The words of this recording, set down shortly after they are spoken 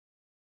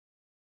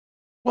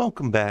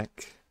Welcome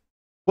back.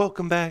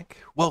 Welcome back.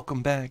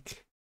 Welcome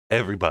back,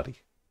 everybody,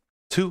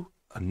 to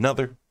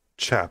another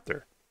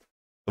chapter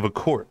of A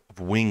Court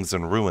of Wings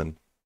and Ruin,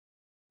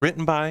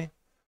 written by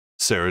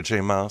Sarah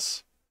J.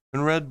 Maas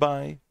and read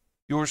by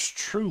yours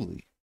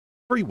truly,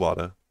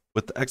 Freewata,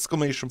 with the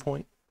exclamation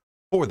point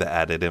for the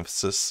added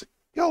emphasis.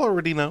 Y'all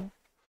already know.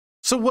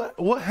 So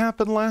what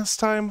happened last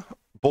time?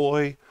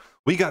 Boy,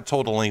 we got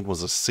told Elaine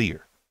was a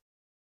seer.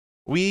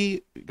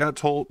 We got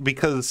told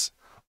because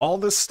all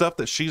this stuff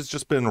that she's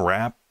just been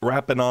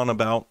rapping on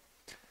about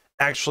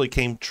actually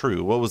came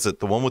true. What was it?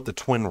 The one with the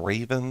twin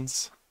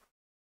ravens?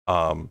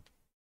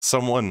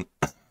 Someone,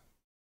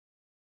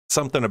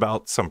 something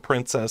about some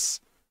princess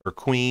or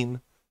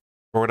queen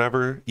or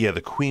whatever. Yeah,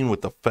 the queen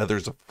with the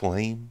feathers of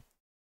flame.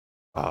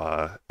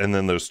 And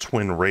then those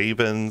twin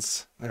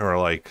ravens. They were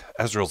like,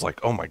 Ezreal's like,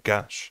 oh my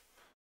gosh,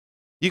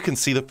 you can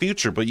see the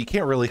future, but you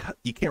can't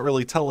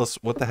really tell us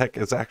what the heck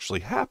is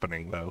actually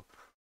happening though.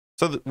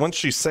 So once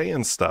she's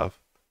saying stuff,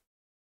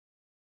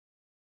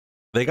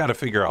 they got to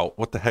figure out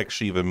what the heck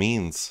she even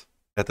means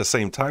at the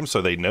same time, so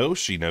they know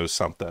she knows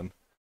something,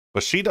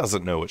 but she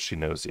doesn't know what she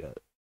knows yet.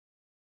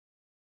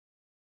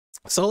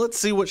 So let's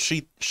see what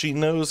she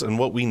knows and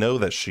what we know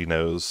that she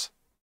knows.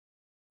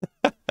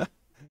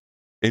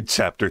 In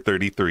chapter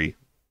 33.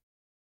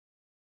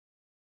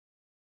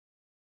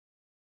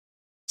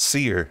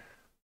 Seer.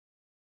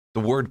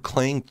 The word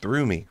clanged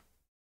through me.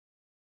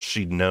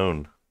 She'd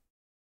known.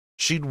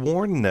 She'd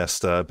warned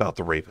Nesta about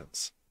the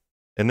ravens,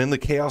 and in the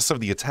chaos of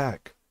the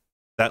attack,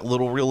 that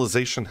little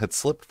realization had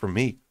slipped from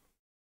me.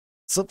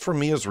 Slipped from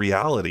me as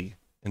reality,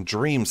 and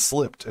dreams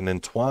slipped and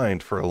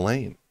entwined for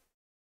Elaine.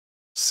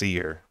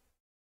 Seer.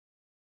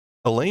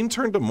 Elaine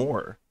turned to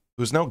Moore,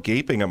 who was now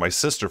gaping at my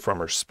sister from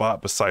her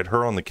spot beside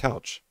her on the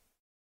couch.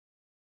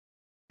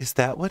 Is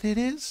that what it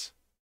is?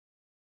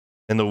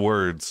 And the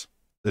words,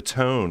 the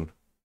tone,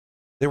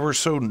 they were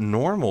so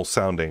normal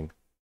sounding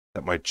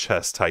that my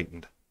chest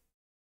tightened.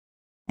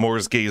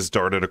 Moore's gaze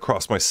darted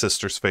across my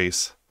sister's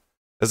face,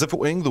 as if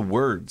weighing the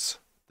words,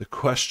 the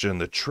question,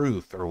 the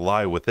truth, or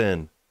lie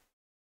within.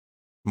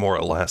 Moore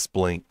at last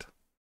blinked,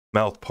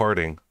 mouth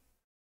parting,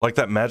 like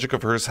that magic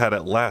of hers had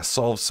at last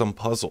solved some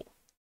puzzle.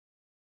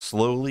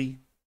 Slowly,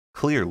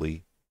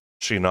 clearly,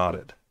 she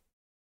nodded.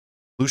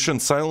 Lucian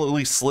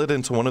silently slid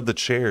into one of the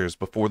chairs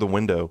before the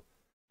window,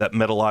 that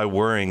metal eye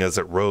whirring as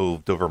it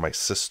roved over my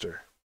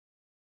sister.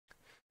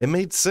 It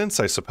made sense,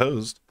 I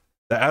supposed,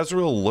 that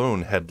Azrael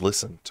alone had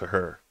listened to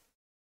her.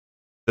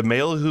 The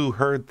male who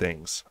heard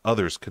things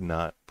others could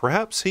not.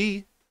 Perhaps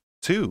he,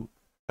 too,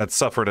 had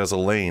suffered as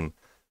Elaine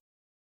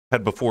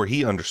had before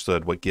he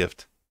understood what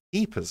gift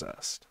he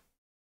possessed.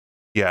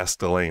 He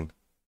asked Elaine,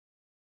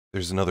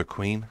 "There's another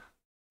queen?"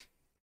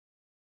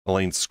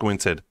 Elaine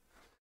squinted,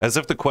 as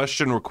if the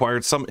question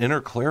required some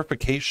inner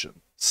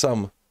clarification,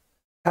 some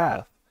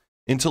path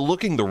into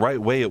looking the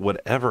right way at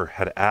whatever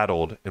had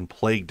addled and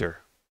plagued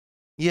her.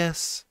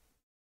 Yes.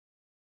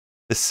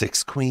 The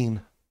sixth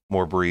queen,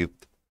 Moore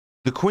breathed.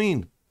 The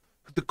queen,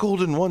 the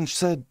golden one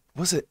said,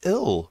 was it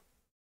ill?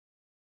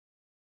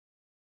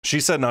 She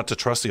said not to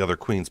trust the other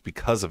queens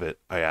because of it,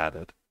 I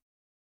added.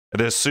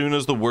 And as soon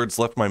as the words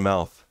left my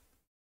mouth,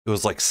 it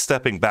was like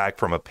stepping back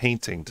from a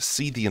painting to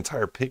see the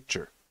entire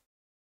picture.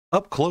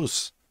 Up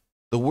close,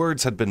 the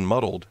words had been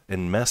muddled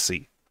and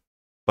messy,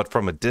 but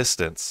from a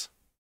distance.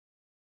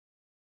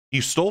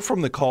 You stole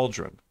from the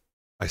cauldron,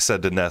 I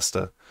said to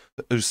Nesta,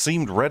 who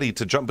seemed ready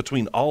to jump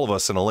between all of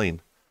us and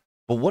Elaine.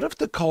 But what if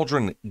the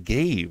cauldron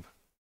gave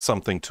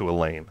something to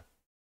Elaine?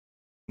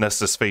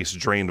 Nesta's face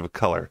drained of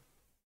color.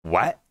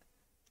 What?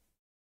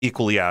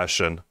 Equally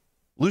ashen,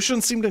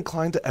 Lucian seemed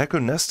inclined to echo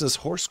Nesta's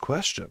hoarse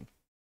question.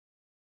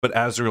 But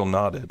Azrael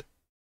nodded.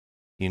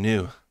 You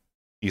knew,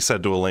 he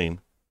said to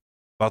Elaine,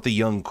 about the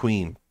young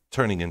queen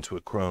turning into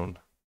a crone.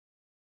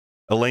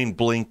 Elaine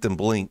blinked and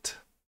blinked,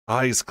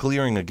 eyes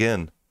clearing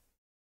again,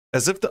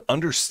 as if the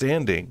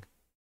understanding,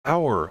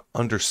 our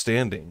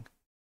understanding,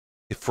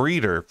 it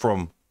freed her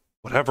from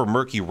whatever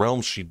murky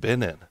realm she'd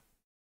been in.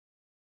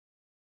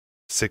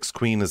 Sixth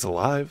queen is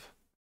alive?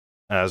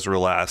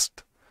 Azrael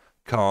asked,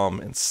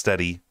 calm and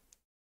steady,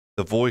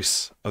 the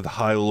voice of the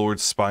High Lord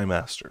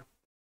Spymaster,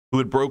 who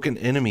had broken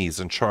enemies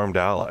and charmed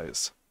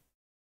allies.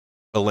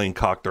 Elaine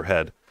cocked her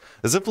head,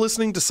 as if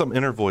listening to some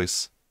inner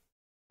voice.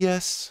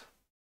 Yes.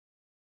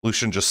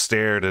 Lucian just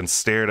stared and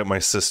stared at my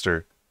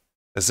sister,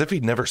 as if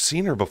he'd never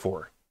seen her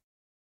before.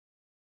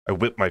 I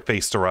whipped my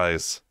face to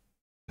rise.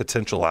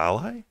 Potential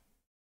ally?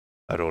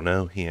 I don't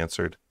know, he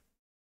answered.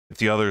 If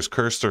the others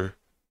cursed her,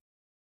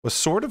 what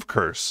sort of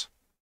curse?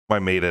 My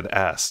mate had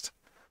asked,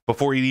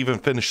 before he'd even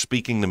finished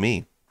speaking to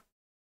me.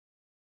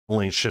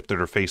 Elaine shifted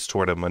her face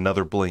toward him,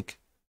 another blink.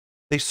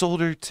 They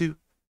sold her to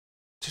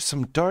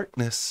some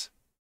darkness,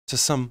 to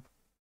some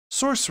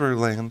sorcerer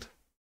land.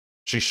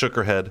 She shook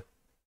her head.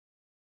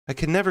 I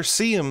can never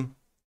see him.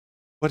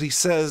 What he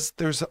says,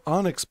 there's an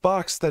onyx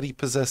box that he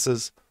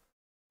possesses,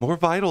 more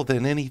vital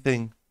than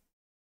anything,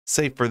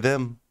 save for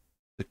them,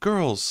 the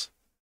girls.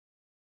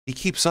 He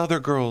keeps other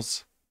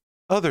girls,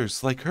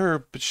 others like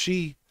her, but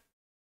she,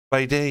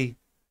 by day,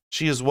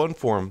 She is one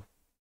form,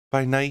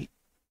 by night,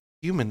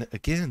 human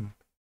again.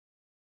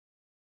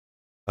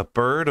 A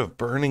bird of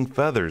burning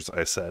feathers,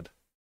 I said.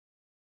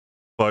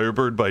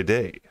 Firebird by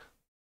day,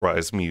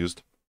 Rise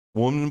mused.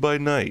 Woman by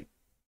night.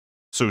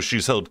 So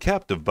she's held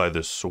captive by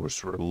this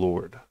sorcerer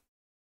lord.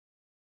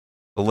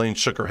 Elaine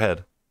shook her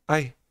head.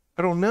 I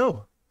don't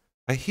know.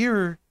 I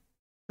hear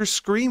her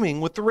screaming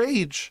with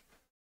rage.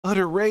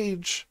 Utter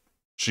rage.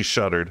 She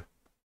shuddered.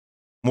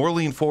 Moore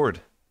leaned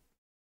forward.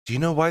 Do you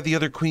know why the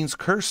other queens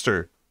cursed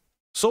her?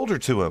 Sold her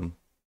to him?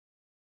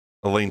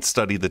 Elaine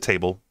studied the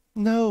table.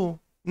 No.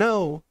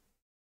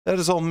 That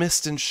is all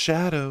mist and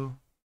shadow.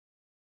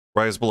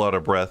 Rise blew out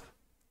a breath.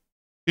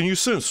 Can you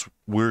sense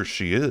where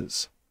she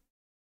is?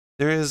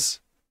 There is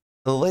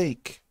a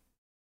lake.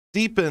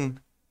 Deep in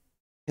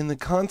the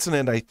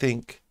continent, I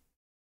think.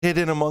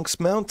 Hidden amongst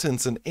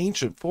mountains and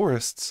ancient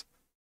forests.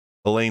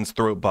 Elaine's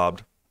throat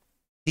bobbed.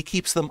 He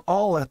keeps them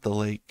all at the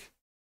lake.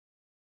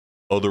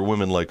 Other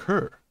women like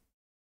her?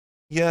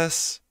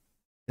 Yes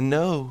and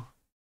no.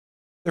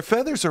 Their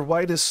feathers are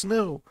white as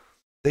snow.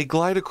 They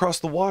glide across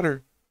the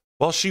water,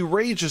 while she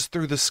rages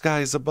through the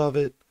skies above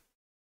it.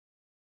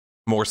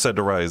 Moore said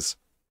to Rise,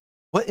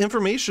 What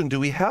information do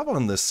we have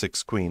on this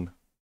sixth queen?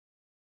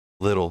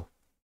 Little,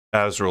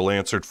 Azrael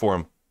answered for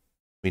him.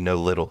 We know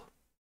little.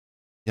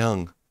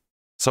 Young,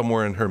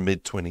 somewhere in her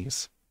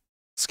mid-20s.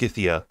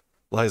 Scythia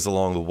lies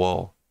along the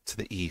wall to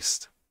the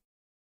east.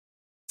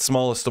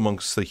 Smallest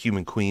amongst the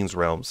human queen's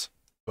realms,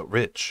 but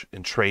rich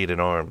in trade and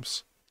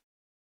arms.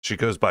 She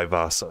goes by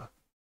Vasa,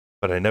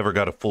 but I never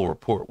got a full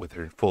report with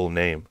her full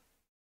name.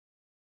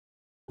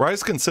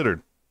 Rise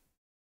considered.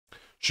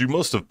 She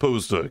must have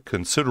posed a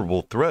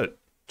considerable threat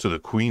to the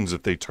queens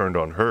if they turned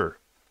on her.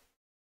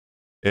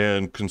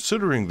 And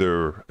considering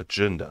their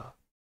agenda.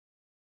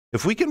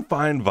 If we can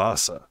find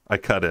Vasa, I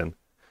cut in,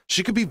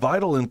 she could be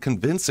vital in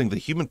convincing the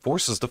human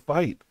forces to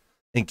fight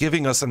and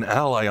giving us an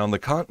ally on the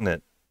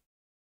continent.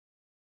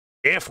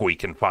 If we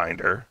can find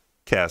her,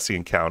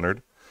 Cassian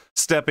countered,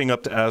 stepping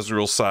up to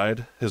Azrael's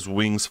side, his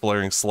wings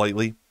flaring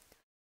slightly.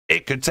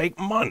 It could take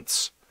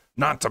months,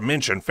 not to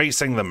mention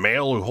facing the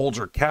male who holds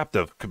her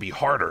captive could be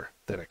harder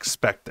than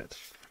expected.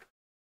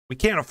 We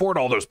can't afford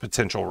all those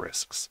potential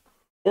risks,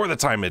 or the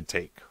time it'd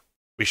take.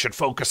 We should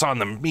focus on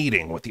the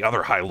meeting with the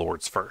other High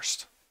Lords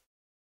first.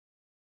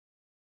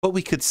 But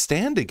we could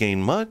stand to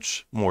gain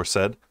much, Moore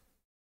said.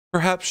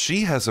 Perhaps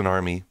she has an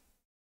army.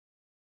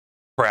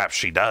 Perhaps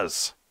she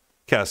does,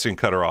 Cassian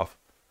cut her off.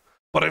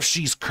 But if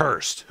she's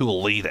cursed, who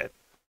will lead it?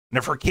 And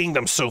if her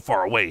kingdom's so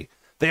far away,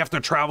 they have to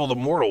travel the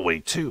mortal way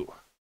too.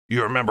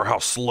 You remember how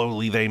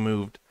slowly they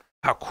moved,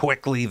 how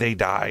quickly they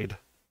died?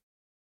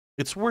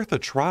 It's worth a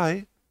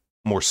try,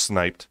 Moore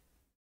sniped.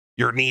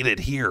 You're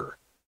needed here,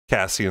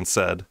 Cassian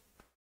said.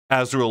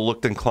 Azrael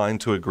looked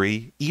inclined to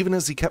agree, even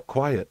as he kept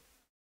quiet.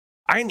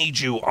 I need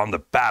you on the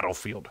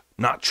battlefield,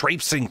 not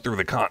traipsing through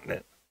the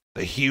continent,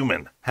 the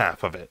human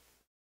half of it.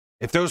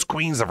 If those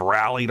queens have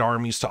rallied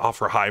armies to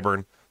offer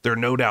Hybern, they're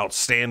no doubt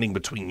standing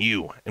between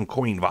you and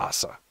Queen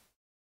Vasa.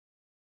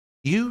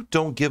 You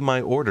don't give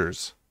my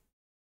orders.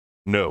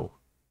 No,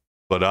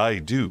 but I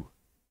do,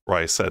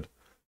 Rise said.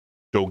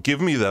 Don't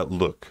give me that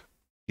look.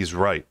 He's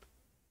right.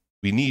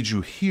 We need you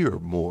here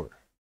more.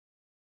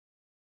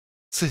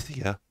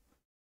 Scythia,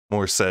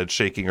 Moore said,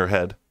 shaking her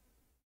head.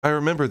 I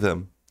remember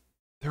them.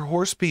 They're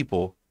horse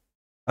people.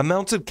 A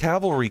mounted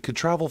cavalry could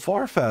travel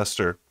far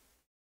faster.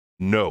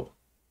 No.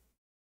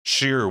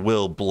 Sheer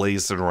will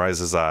blazed in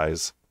Rise's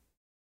eyes.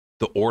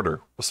 The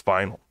order was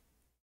final.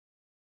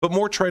 But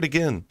Moore tried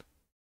again.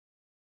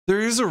 There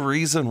is a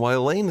reason why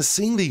Elaine is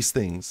seeing these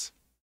things.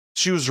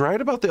 She was right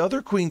about the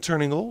other queen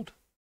turning old.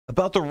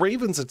 About the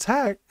raven's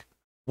attack.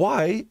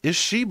 Why is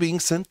she being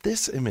sent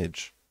this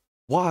image?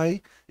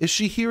 Why is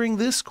she hearing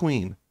this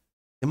queen?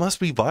 It must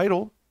be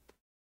vital.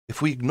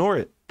 If we ignore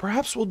it,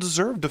 perhaps we'll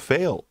deserve to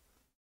fail.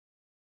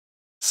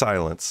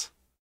 Silence.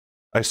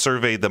 I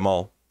surveyed them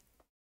all.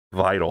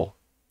 Vital.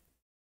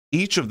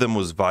 Each of them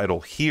was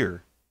vital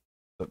here.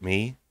 But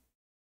me?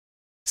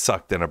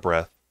 Sucked in a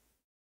breath.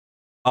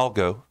 I'll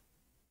go.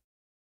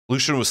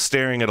 Lucian was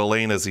staring at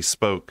Elaine as he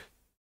spoke.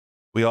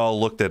 We all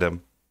looked at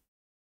him.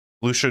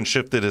 Lucian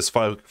shifted his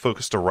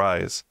focus to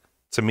Rise,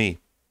 to me.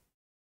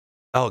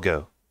 I'll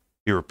go,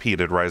 he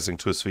repeated, rising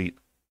to his feet.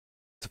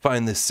 To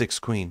find this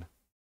sixth queen.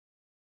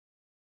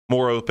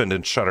 Moore opened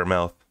and shut her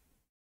mouth.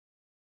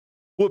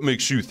 What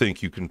makes you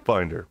think you can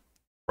find her?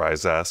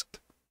 Rise asked.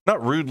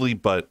 Not rudely,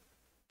 but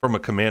from a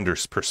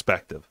commander's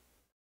perspective.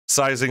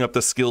 Sizing up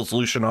the skills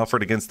Lucian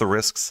offered against the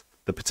risks,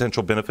 the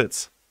potential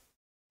benefits.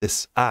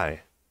 This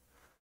eye.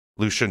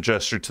 Lucian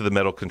gestured to the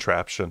metal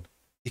contraption.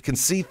 It can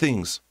see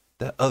things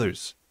that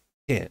others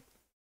can't.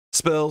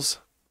 Spells,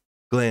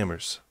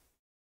 glamours.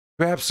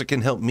 Perhaps it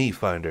can help me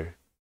find her.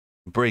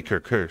 Break her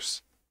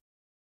curse.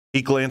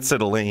 He glanced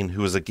at Elaine,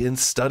 who was again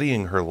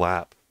studying her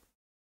lap.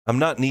 I'm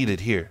not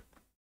needed here.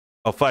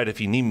 I'll fight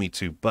if you need me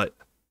to, but...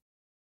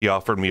 He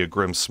offered me a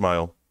grim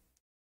smile.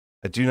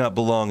 I do not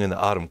belong in the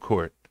Autumn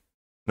Court,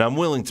 and I'm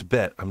willing to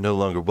bet I'm no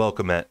longer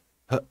welcome at...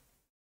 the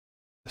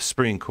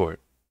Spring Court.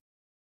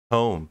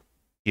 Home,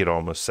 he had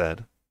almost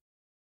said.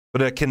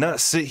 But I cannot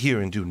sit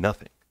here and do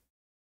nothing.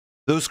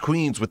 Those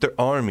queens with their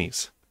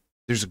armies,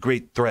 there's a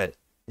great threat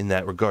in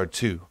that regard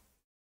too.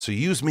 So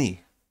use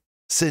me.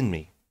 Send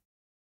me.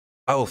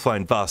 I will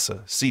find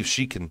Vasa, see if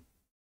she can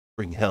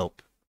bring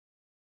help.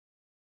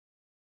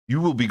 You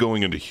will be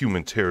going into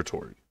human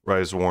territory,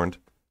 Rise warned.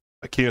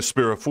 I can't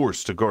spare a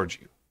force to guard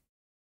you.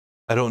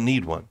 I don't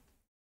need one.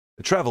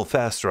 I travel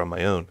faster on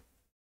my own.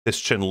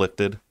 His chin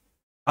lifted.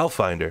 I'll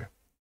find her.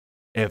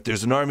 And if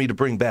there's an army to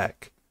bring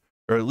back,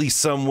 or at least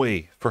some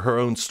way for her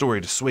own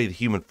story to sway the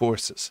human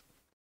forces,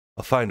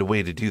 I'll find a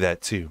way to do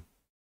that too.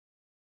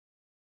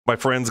 My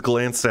friends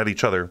glanced at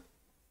each other.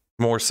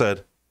 Moore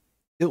said,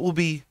 It will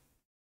be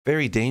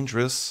very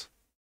dangerous.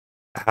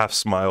 A half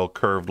smile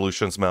curved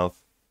Lucian's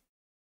mouth.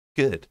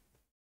 Good.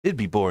 It'd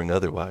be boring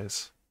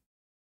otherwise.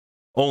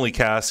 Only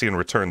Cassian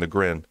returned the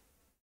grin.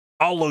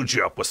 I'll load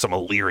you up with some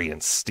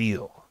Illyrian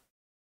steel.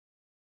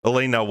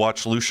 Elaine now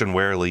watched Lucian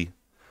warily,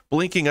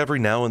 blinking every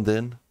now and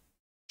then.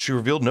 She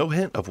revealed no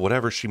hint of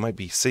whatever she might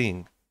be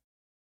seeing.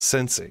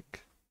 Sensing.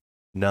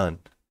 None.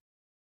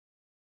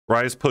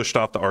 Rise pushed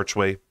off the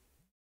archway.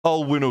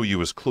 I'll winnow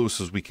you as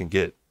close as we can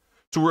get,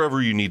 to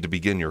wherever you need to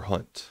begin your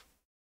hunt.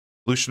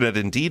 Lucian had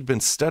indeed been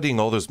studying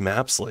all those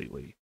maps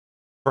lately.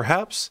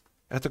 Perhaps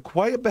at the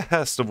quiet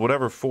behest of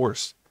whatever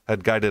force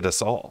had guided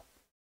us all.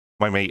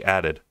 My mate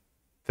added,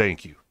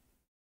 Thank you.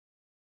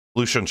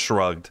 Lucian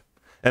shrugged,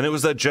 and it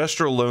was that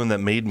gesture alone that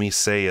made me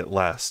say at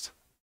last,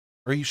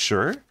 Are you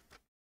sure?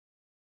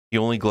 He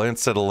only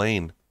glanced at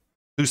Elaine,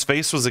 whose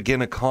face was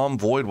again a calm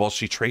void while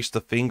she traced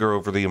a finger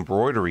over the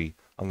embroidery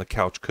on the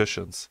couch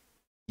cushions.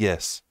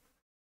 Yes,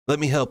 let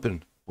me help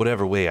in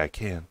whatever way I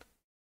can.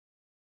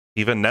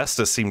 Even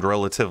Nesta seemed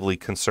relatively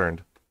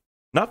concerned.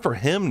 Not for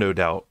him, no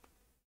doubt,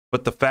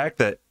 but the fact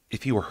that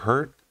if he were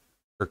hurt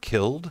or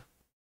killed,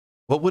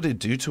 what would it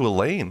do to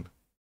Elaine?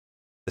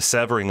 The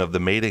severing of the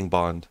mating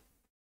bond.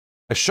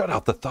 I shut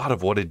out the thought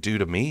of what it'd do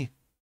to me.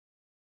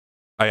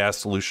 I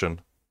asked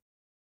Lucian,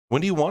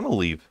 When do you want to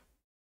leave?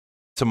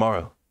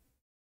 Tomorrow.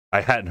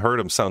 I hadn't heard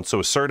him sound so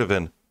assertive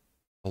in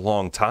a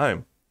long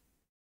time.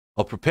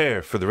 I'll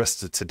prepare for the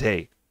rest of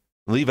today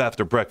and leave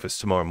after breakfast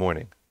tomorrow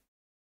morning.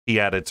 He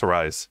added to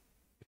Rise,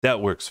 If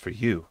that works for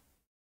you.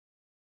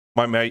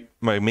 My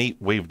mate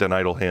waved an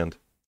idle hand.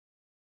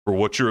 For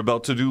what you're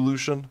about to do,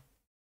 Lucian,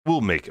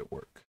 we'll make it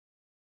work.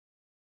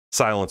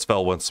 Silence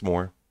fell once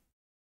more.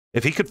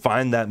 If he could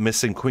find that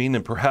missing queen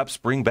and perhaps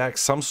bring back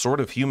some sort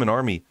of human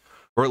army,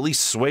 or at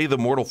least sway the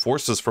mortal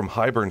forces from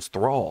Hybern's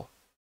thrall.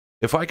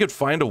 If I could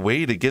find a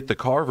way to get the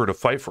Carver to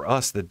fight for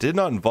us that did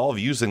not involve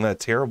using that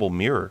terrible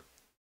mirror,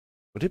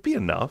 would it be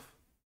enough?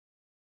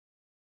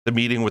 The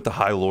meeting with the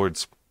High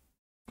Lords,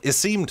 it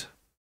seemed,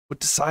 would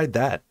decide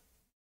that.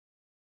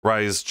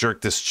 Rise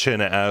jerked his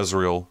chin at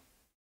Azrael,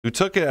 who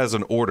took it as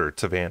an order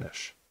to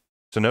vanish,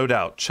 to no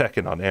doubt check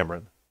in on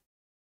Amryn.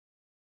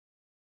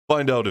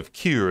 Find out if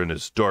Kier and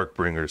his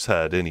Darkbringers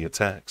had any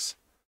attacks.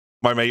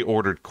 My mate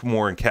ordered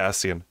Moore and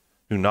Cassian,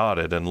 who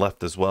nodded and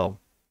left as well.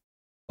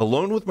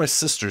 Alone with my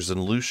sisters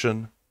and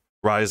Lucian,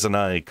 Rise and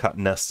I caught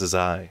Nesta's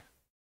eye.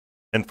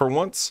 And for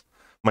once,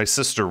 my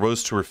sister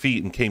rose to her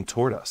feet and came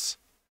toward us,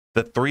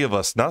 the three of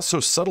us not so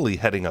subtly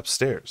heading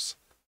upstairs,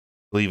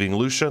 leaving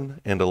Lucian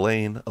and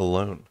Elaine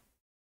alone.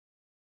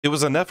 It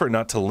was an effort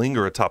not to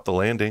linger atop the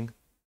landing,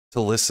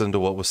 to listen to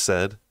what was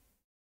said,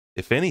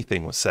 if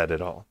anything was said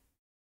at all.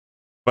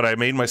 But I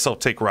made myself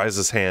take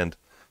Rise's hand,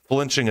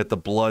 flinching at the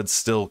blood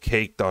still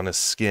caked on his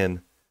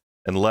skin,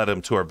 and led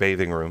him to our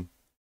bathing room.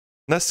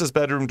 Nesta's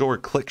bedroom door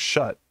clicked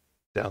shut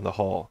down the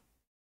hall.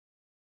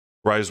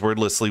 Rise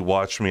wordlessly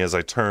watched me as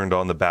I turned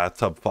on the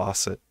bathtub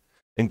faucet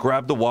and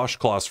grabbed the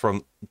washcloths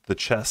from the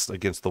chest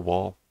against the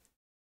wall.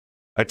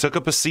 I took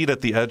up a seat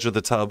at the edge of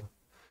the tub,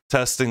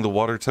 testing the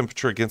water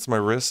temperature against my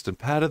wrist, and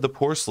patted the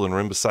porcelain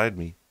rim beside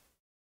me.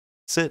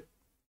 Sit.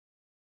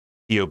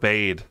 He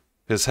obeyed,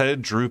 his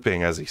head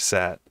drooping as he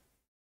sat.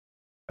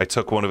 I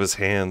took one of his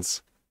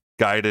hands,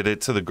 guided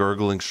it to the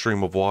gurgling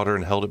stream of water,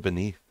 and held it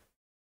beneath.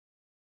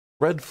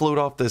 Red flowed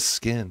off the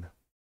skin,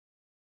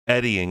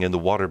 eddying in the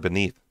water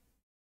beneath.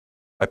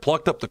 I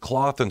plucked up the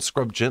cloth and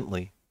scrubbed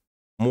gently,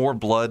 more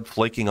blood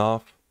flaking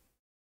off,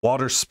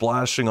 water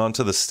splashing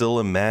onto the still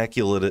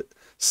immaculate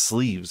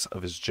sleeves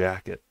of his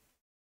jacket.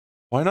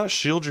 Why not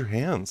shield your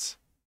hands?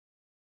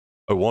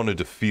 I wanted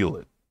to feel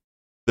it,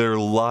 their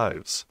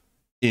lives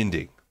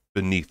ending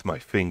beneath my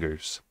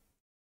fingers.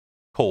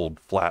 Cold,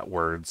 flat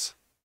words.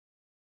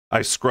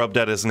 I scrubbed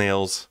at his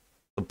nails,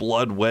 the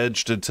blood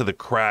wedged into the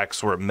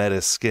cracks where it met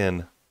his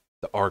skin,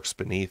 the arcs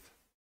beneath.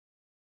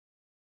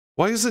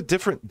 Why is it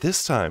different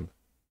this time?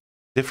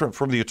 Different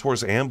from the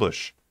Ator's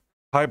ambush,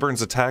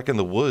 Hybern's attack in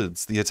the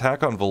woods, the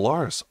attack on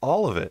Valaris,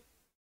 all of it.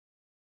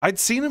 I'd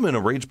seen him in a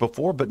rage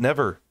before, but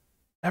never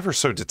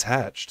so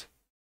detached.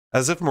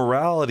 As if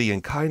morality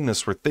and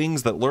kindness were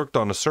things that lurked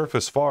on a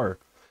surface far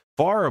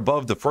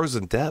above the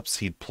frozen depths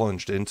he'd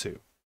plunged into.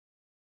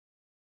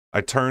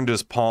 I turned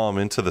his palm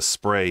into the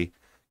spray,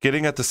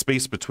 getting at the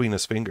space between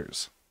his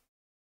fingers.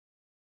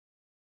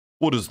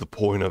 What is the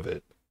point of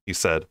it? He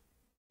said.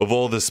 Of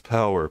all this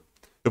power,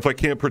 if I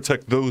can't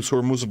protect those who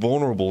are most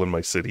vulnerable in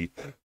my city,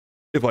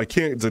 if I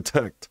can't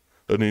detect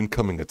an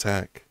incoming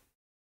attack.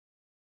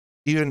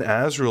 Even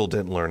Azrael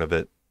didn't learn of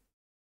it.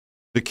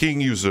 The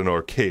king used an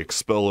archaic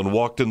spell and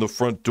walked in the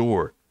front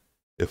door.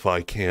 If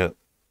I can't...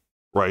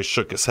 Rice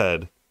shook his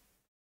head,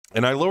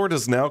 and I lowered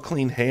his now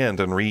clean hand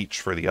and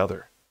reached for the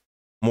other.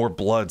 More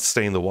blood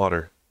stained the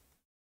water.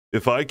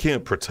 If I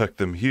can't protect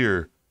them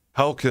here,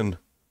 how can...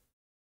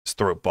 His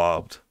throat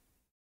bobbed.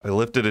 I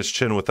lifted his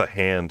chin with a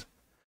hand.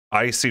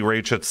 Icy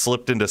rage had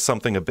slipped into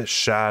something a bit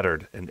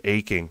shattered and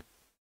aching.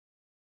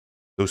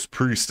 Those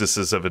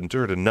priestesses have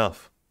endured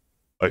enough.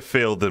 I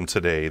failed them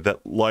today.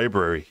 That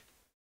library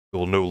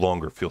will no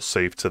longer feel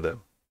safe to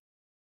them.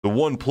 The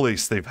one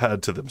place they've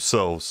had to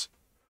themselves,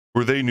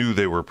 where they knew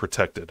they were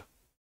protected.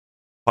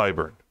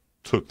 Hybern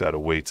took that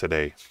away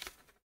today.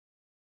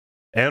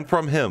 And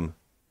from him,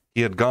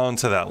 he had gone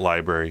to that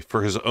library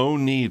for his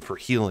own need for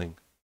healing,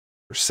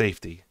 for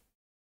safety.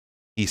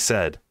 He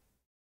said,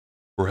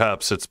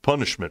 perhaps it's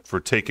punishment for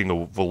taking a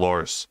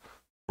Valaris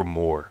for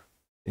more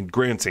and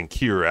granting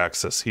Kier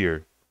access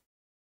here.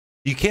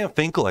 You can't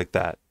think like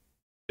that.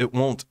 It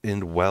won't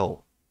end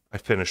well. I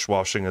finished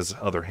washing his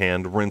other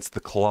hand, rinsed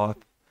the cloth,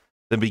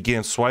 then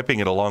began swiping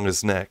it along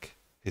his neck,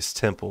 his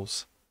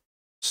temples.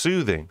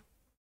 Soothing,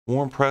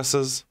 warm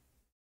presses,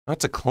 not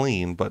to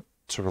clean, but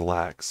to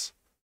relax.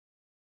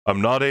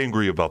 I'm not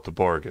angry about the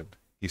bargain,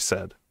 he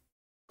said,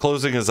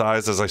 closing his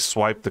eyes as I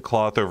swiped the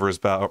cloth over his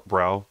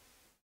brow.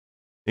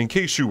 In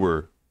case you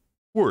were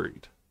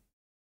worried.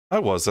 I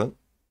wasn't.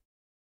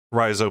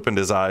 Rise opened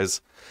his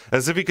eyes,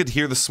 as if he could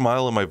hear the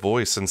smile in my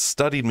voice, and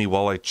studied me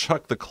while I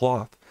chucked the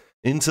cloth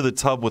into the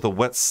tub with a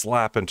wet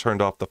slap and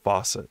turned off the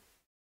faucet.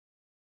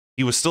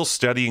 He was still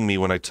studying me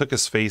when I took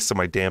his face in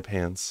my damp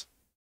hands.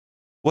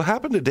 What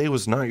happened today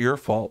was not your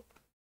fault,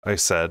 I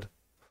said,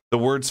 the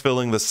words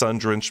filling the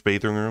sun-drenched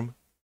bathing room.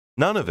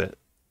 None of it.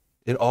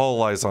 It all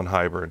lies on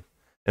Hybern,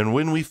 and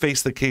when we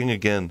face the king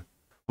again,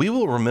 we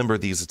will remember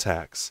these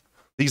attacks,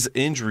 these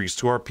injuries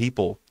to our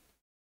people.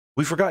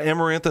 We forgot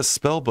Amarantha's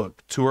spellbook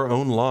to our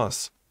own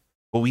loss,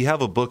 but we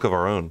have a book of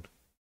our own,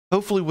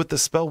 hopefully with the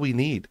spell we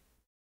need.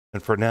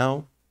 And for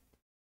now,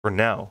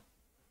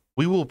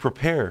 we will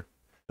prepare,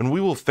 and we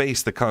will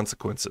face the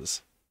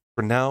consequences.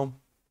 For now,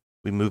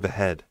 we move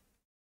ahead.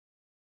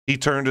 He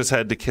turned his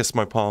head to kiss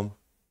my palm.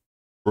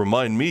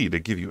 Remind me to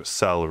give you a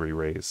salary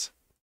raise.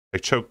 I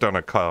choked on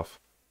a cough.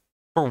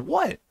 For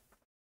what?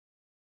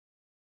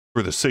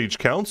 For the Sage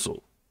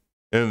Council,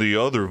 and the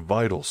other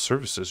vital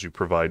services you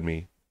provide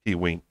me, he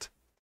winked.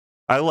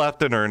 I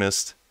laughed in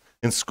earnest,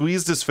 and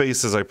squeezed his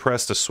face as I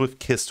pressed a swift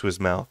kiss to his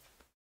mouth.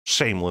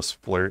 Shameless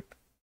flirt.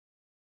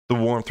 The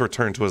warmth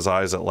returned to his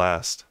eyes at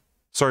last,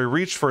 so I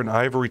reached for an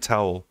ivory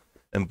towel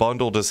and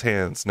bundled his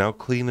hands, now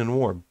clean and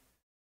warm,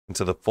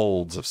 into the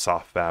folds of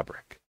soft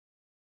fabric.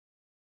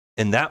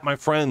 And that, my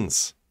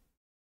friends,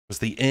 was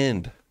the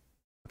end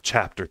of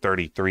chapter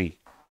 33.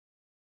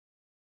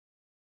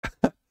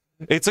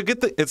 It's a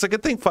good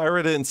thing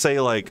Fyra didn't say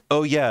like,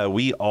 oh yeah,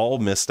 we all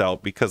missed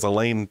out because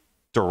Elaine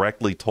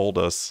directly told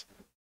us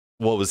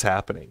what was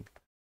happening.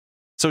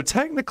 So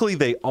technically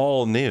they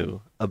all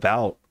knew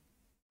about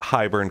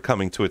Hybern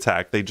coming to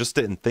attack. They just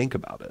didn't think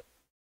about it.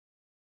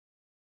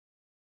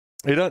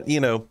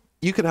 You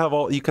could have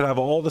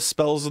all the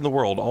spells in the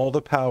world, all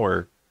the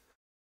power,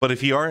 but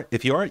if you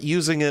aren't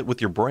using it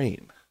with your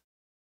brain,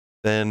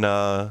 then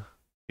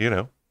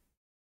you're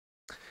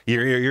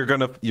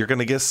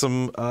gonna get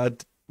some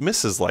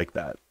misses like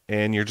that,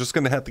 and you're just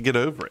gonna have to get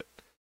over it.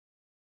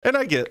 And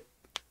I get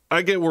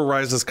where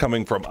Rise is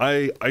coming from.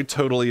 I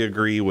totally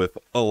agree with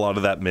a lot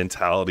of that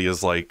mentality.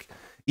 Is like,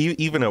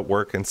 even at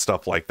work and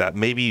stuff like that,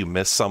 maybe you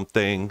miss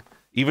something,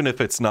 even if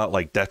it's not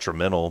like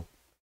detrimental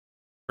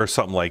or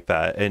something like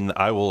that, and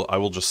I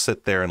will just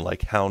sit there and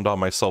like hound on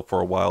myself for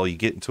a while. You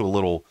get into a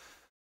little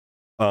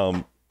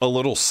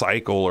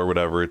cycle or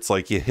whatever. It's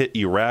like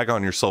you rag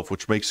on yourself,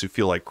 which makes you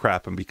feel like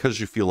crap, and because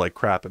you feel like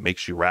crap, it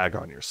makes you rag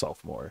on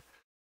yourself more.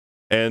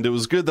 And it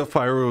was good that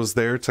Fyra was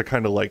there to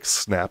kind of like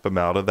snap him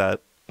out of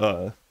that.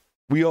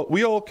 We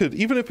all could,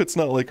 even if it's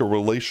not like a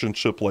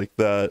relationship like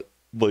that,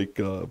 like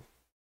a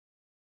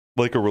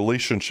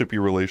relationship,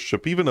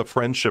 even a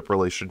friendship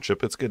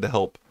relationship, it's good to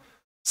help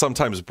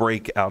sometimes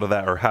break out of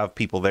that, or have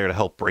people there to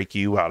help break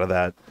you out of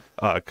that.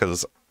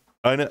 Because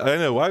I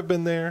know I've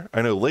been there.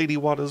 I know Lady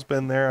Wata's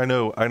been there. I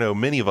know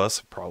many of us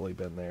have probably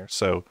been there.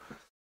 So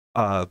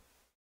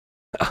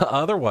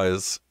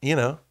otherwise,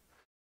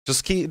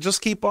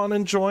 just keep on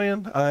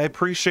enjoying. I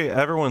appreciate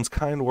everyone's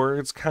kind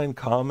words, kind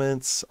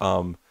comments,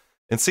 and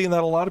seeing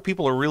that a lot of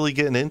people are really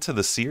getting into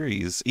the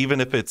series,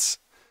 even if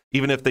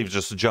they've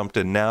just jumped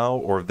in now,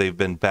 or they've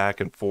been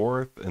back and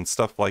forth and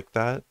stuff like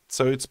that.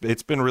 So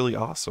it's been really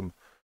awesome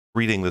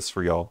reading this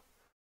for y'all.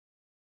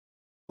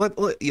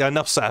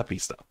 Enough sappy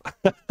stuff.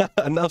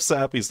 Enough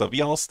sappy stuff.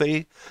 Y'all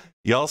stay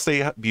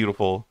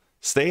beautiful,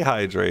 stay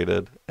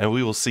hydrated, and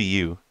we will see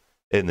you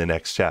in the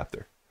next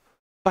chapter.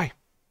 Bye.